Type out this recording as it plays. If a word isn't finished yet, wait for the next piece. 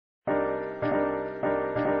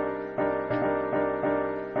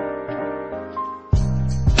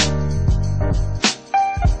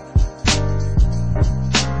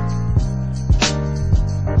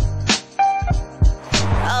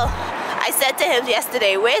to him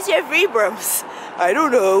yesterday, where's your Vibrams? I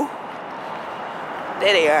don't know.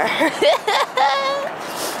 There they are.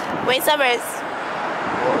 Wayne Summers.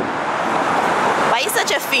 Why are you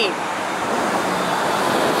such a fiend?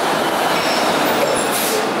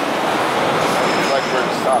 Like where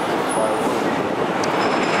to stop it.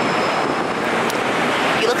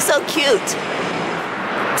 You look so cute.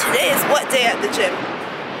 Today is what day at the gym?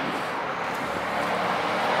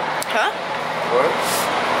 Huh? What?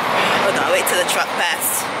 Hold on, wait till the truck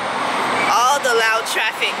passed. All the loud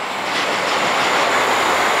traffic.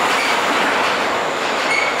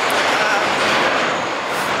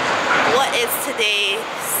 What is today's?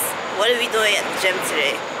 What are we doing at the gym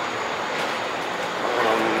today?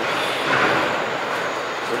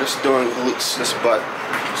 We're just doing glutes, this butt.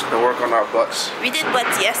 Just gonna work on our butts. We did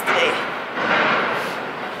butts yesterday.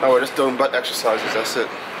 No, we're just doing butt exercises, that's it.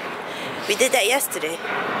 We did that yesterday.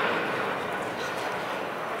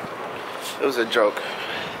 It was a joke.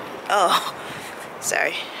 Oh,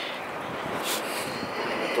 sorry.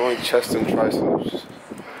 Doing chest and triceps.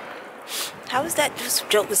 How is that this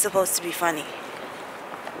joke was supposed to be funny?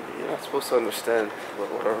 You're not supposed to understand,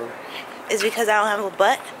 but whatever. Is it because I don't have a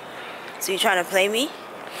butt? So you trying to play me?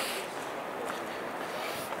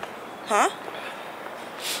 Huh?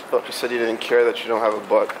 I thought you said you didn't care that you don't have a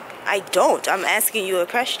butt. I don't. I'm asking you a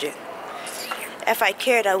question. If I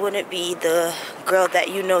cared, I wouldn't be the girl that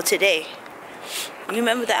you know today. You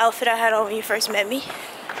remember the outfit I had on when you first met me?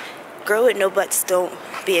 Girl with no butts, don't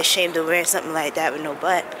be ashamed of wearing something like that with no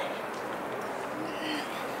butt.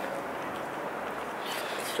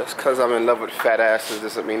 Just because I'm in love with fat asses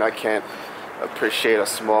doesn't mean I can't appreciate a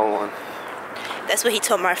small one. That's what he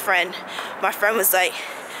told my friend. My friend was like,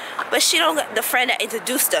 but she don't got, the friend that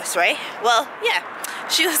introduced us, right? Well, yeah.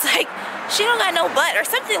 She was like, she don't got no butt or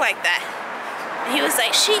something like that. And he was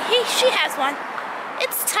like, she has one.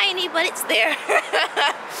 It's tiny, but it's there. And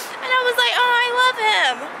I was like, oh, I love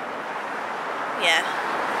him. Yeah.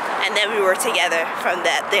 And then we were together from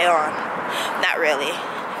that day on. Not really.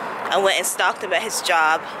 I went and stalked him at his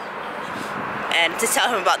job and to tell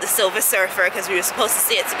him about the Silver Surfer because we were supposed to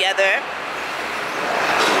see it together.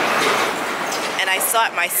 And I saw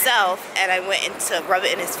it myself and I went in to rub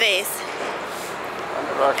it in his face. I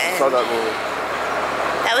never actually saw that movie.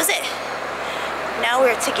 That was it. Now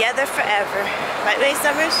we're together forever. Right, Wayne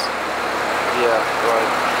Summers? Yeah,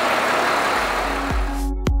 right.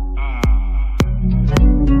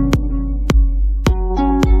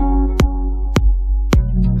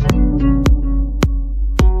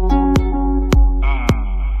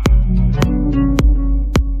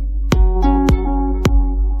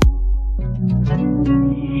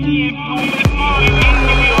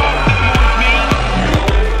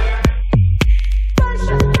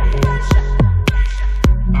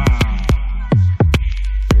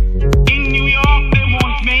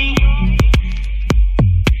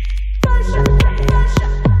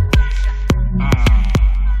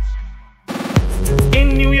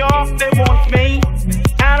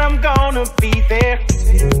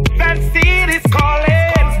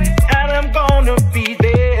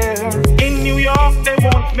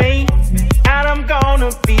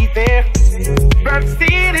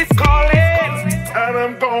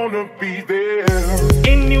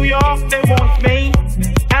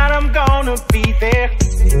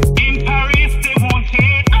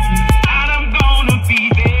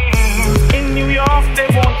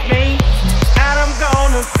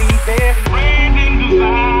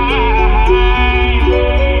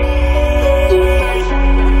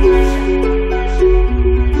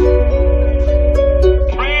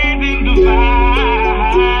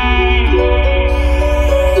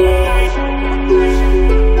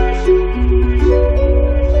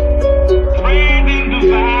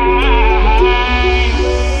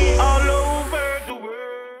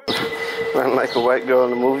 Like a white girl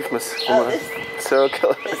in the movie from a serial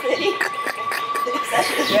killer. This lady.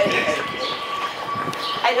 Ready.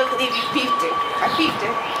 I don't believe you peeped her. I peeped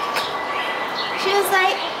her. She was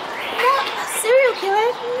like, no, serial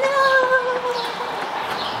killer, no.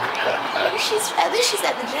 At least she's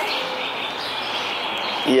at the gym.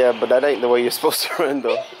 Yeah, but that ain't the way you're supposed to run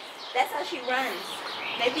though. That's how she runs.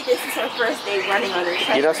 Maybe this is her first day running on a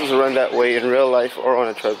treadmill. You're not supposed to run that way in real life or on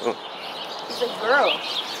a treadmill. She's a girl.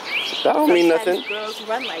 That don't mean nothing. Girls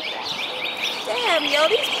run like that. Damn, yo,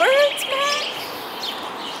 these birds, man.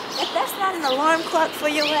 If that's not an alarm clock for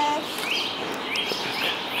your ass.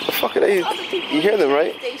 The fuck are they? You hear them,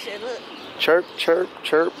 right? Station, look. Chirp, chirp,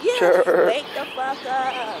 chirp, yes, chirp. Wake the fuck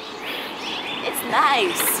up. It's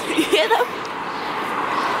nice. You hear them?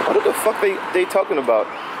 What the fuck they talking about?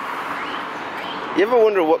 You ever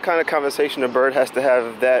wonder what kind of conversation a bird has to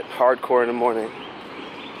have that hardcore in the morning?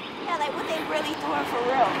 Yeah, like what they really doing for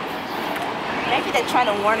real. Maybe they're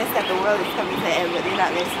trying to warn us that the world is coming to an end, but they're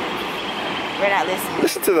not listening. We're not listening.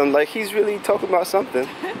 Listen to them, like he's really talking about something.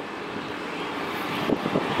 That's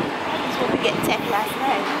what we get tech last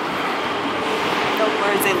night. No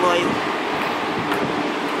words and loyal.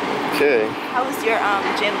 Okay. How was your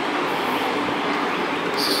gym?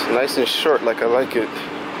 It's nice and short, like I like it.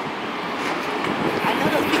 I know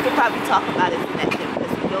those people probably talk about it in that gym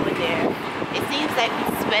because we go in there. It seems like we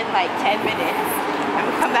spend like 10 minutes and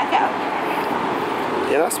we come back out.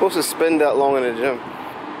 You're not supposed to spend that long in the gym.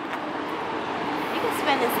 You can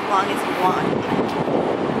spend as long as you want.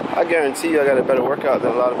 I guarantee you I got a better workout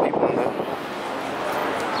than a lot of people in there.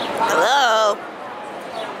 Hello.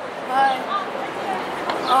 Hi.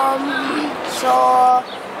 So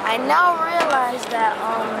I now realize that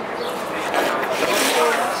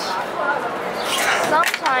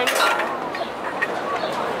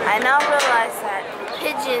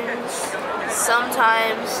pigeons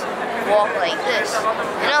sometimes walk like this.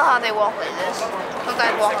 You know how they walk like this?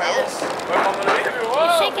 Sometimes walk like this.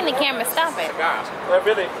 You're shaking the camera, stop it.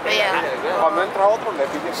 But yeah.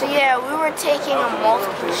 So yeah, we were taking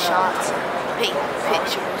multiple shots,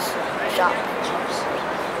 pictures, shot pictures.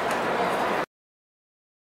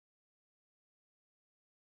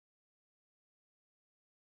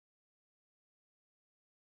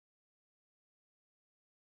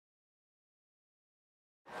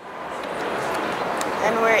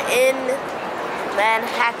 And we're in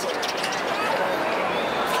Manhattan.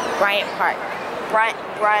 Bryant Park. Bryant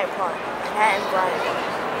Park. Manhattan Bryant Park.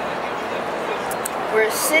 We're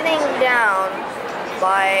sitting down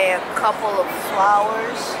by a couple of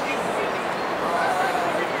flowers.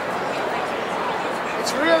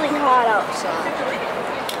 It's really hot outside.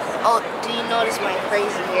 Oh, do you notice my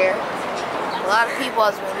crazy hair? A lot of people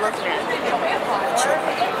have been looking at me.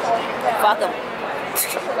 Fuck them.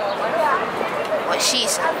 What she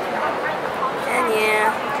said. And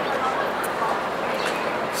yeah.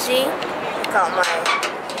 See? Got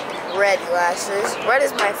my red glasses. Red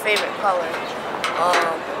is my favorite color.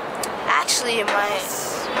 Actually my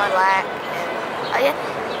black and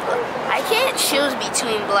I can't choose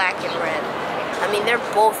between black and red. I mean they're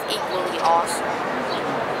both equally awesome.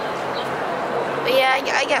 But yeah,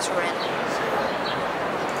 I guess red.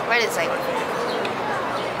 Red is like my favorite color.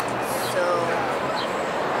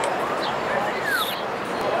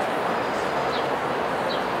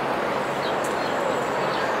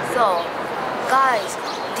 So, guys,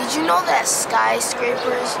 did you know that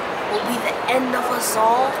skyscrapers will be the end of us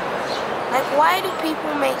all? Like, why do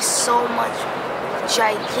people make so much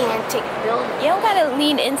gigantic buildings? You don't gotta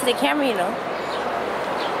lean into the camera, you know.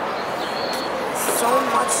 So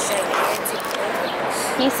much gigantic buildings.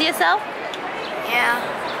 Can you see yourself? Yeah.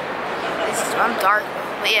 I'm dark,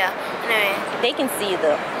 but yeah. Anyway. They can see you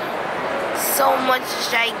though. So much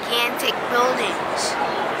gigantic buildings.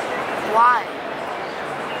 Why?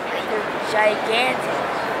 Gigantic.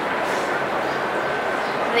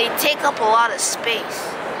 They take up a lot of space.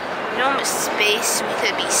 You know how much space we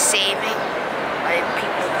could be saving by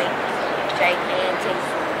people make gigantic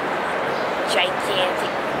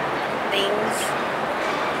things.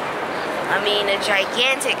 I mean, a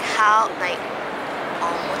gigantic house, like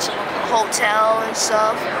hotel and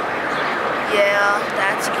stuff. Yeah,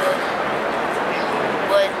 that's good.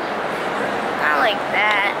 But not like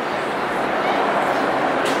that.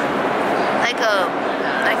 Like a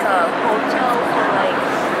hotel for like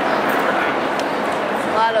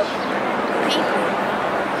a lot of people.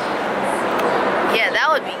 Yeah, that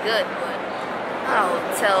would be good, but not a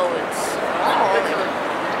hotel with small,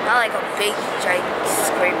 not like a big giant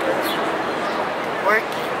scraper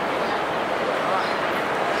working.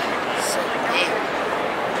 So big.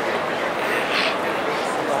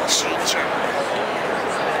 Wall Street Journal.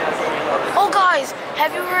 Oh guys,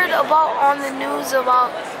 have you heard about on the news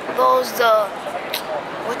about those the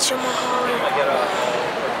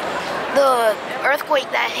earthquake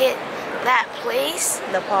that hit that place?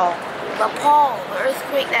 Nepal. The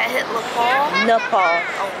earthquake that hit Nepal.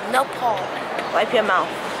 Oh, Nepal. Wipe your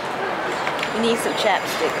mouth. You need some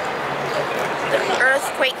chapstick. The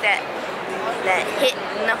earthquake that hit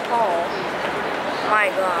Nepal.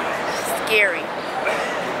 My God, scary.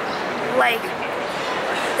 Like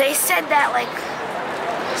they said that like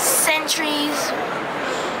centuries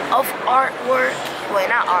of artwork, well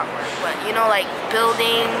not artwork, but you know like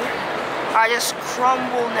building are just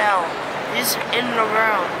crumbled now, just in the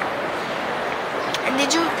ground. And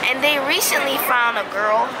they recently found a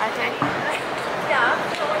girl, I think.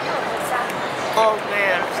 Oh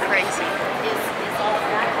man, it's crazy.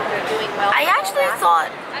 doing well. I actually thought,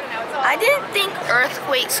 I didn't think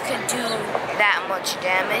earthquakes could do that much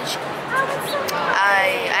damage.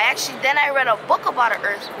 I read a book about an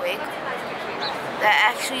earthquake that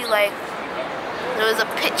actually, like, there was a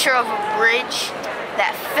picture of a bridge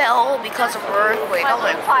that fell because of an earthquake. I was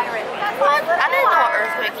like, what? I didn't know an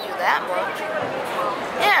earthquake could do that much.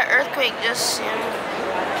 Yeah, earthquake just, you know,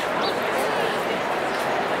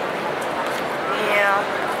 yeah.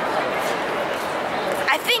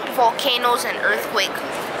 I think volcanoes and earthquakes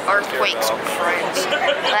are friends.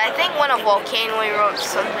 But I think when a volcano erupts,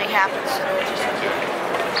 something happens to it.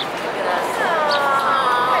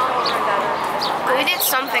 We did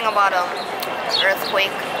something about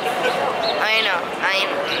earthquake. I mean,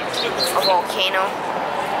 a volcano.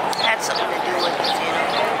 Had something to do with it, you know.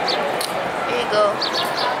 Here you go.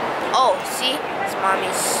 Oh, see? It's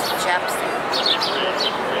mommy's chapstick.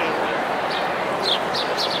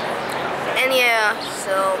 And yeah,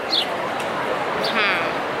 so,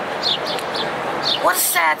 what a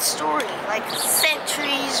sad story. Like,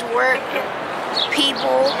 centuries work and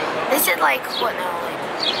people. They said, like, what now? Like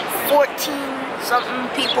 14-something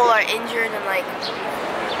people are injured and like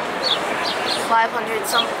 5,000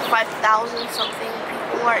 something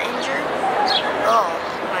people are injured. Oh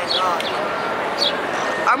my god.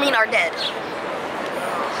 I mean, are dead.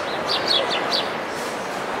 Oh.